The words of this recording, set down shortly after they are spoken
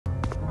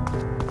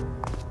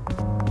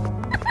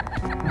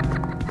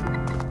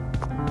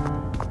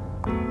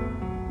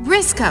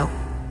Brisco,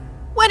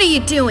 what are you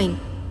doing?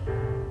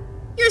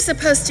 You're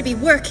supposed to be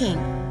working.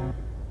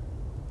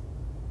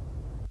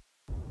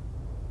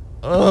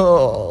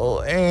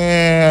 Oh,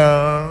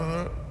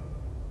 Anne.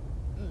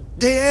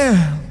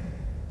 Damn.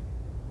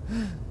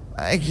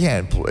 I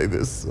can't play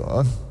this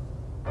song.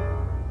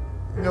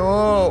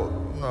 No.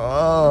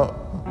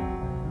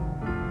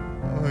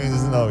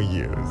 It's no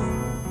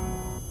use.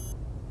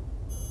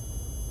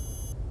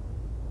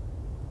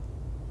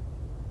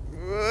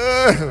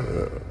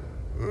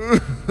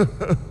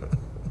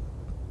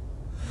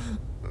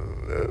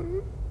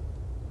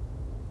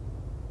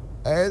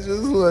 I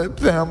just let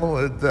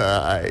Pamela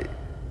die.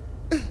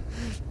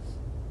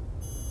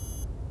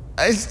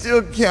 I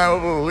still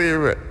can't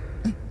believe it.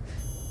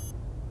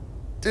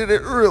 Did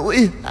it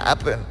really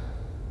happen?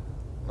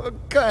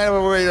 What kind of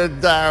a way to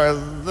die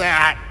was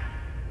that?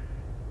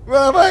 What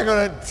am I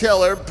gonna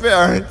tell her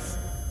parents?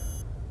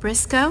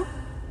 Brisco?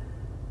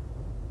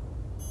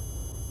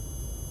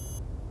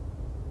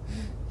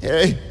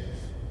 Hey,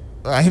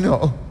 I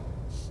know.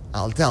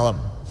 I'll tell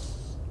them.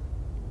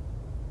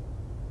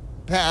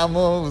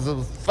 Pamela was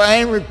a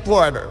fine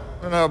reporter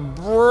and a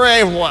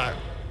brave one.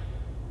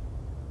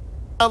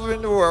 Up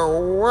into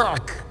her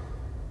work.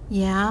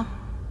 Yeah.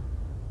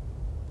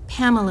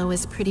 Pamela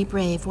was pretty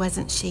brave,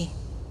 wasn't she?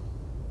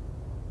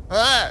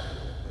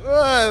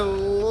 I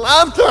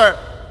loved her.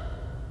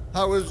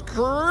 I was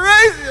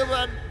crazy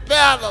about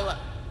Pamela.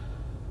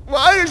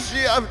 Why did she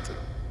have to?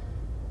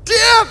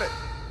 Damn it!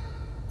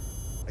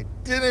 I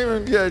didn't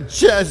even get a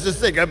chance to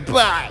say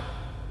goodbye.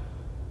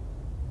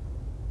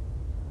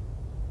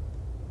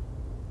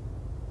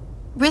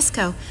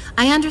 Brisco,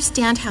 I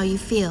understand how you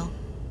feel.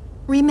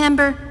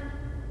 Remember,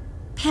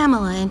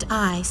 Pamela and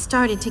I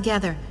started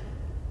together.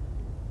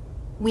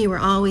 We were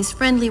always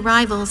friendly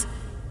rivals.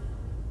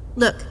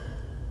 Look,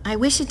 I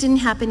wish it didn't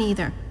happen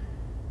either.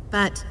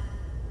 But,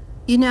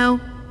 you know,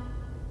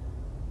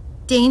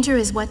 danger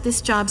is what this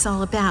job's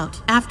all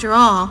about. After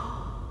all,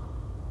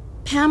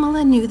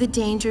 Pamela knew the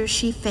dangers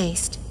she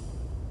faced.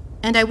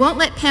 And I won't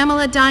let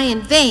Pamela die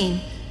in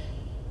vain.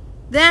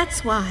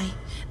 That's why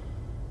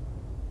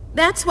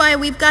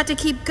we've got to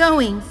keep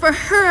going, for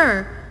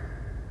her.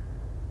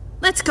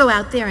 Let's go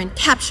out there and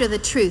capture the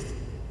truth.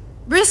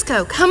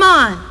 Brisco, come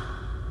on!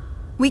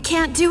 We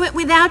can't do it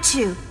without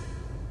you.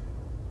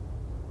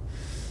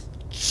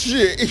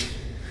 Gee.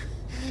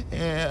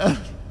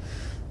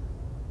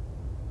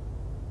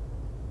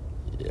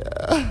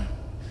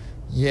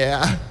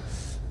 Yeah,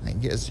 I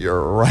guess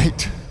you're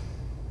right.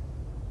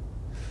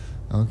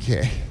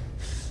 Okay.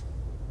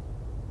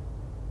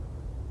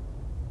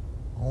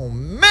 Oh,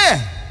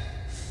 man!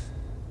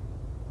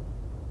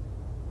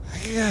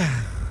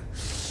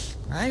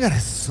 I gotta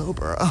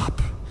sober up.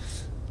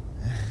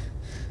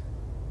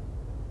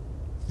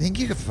 Think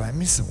you could find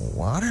me some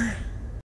water?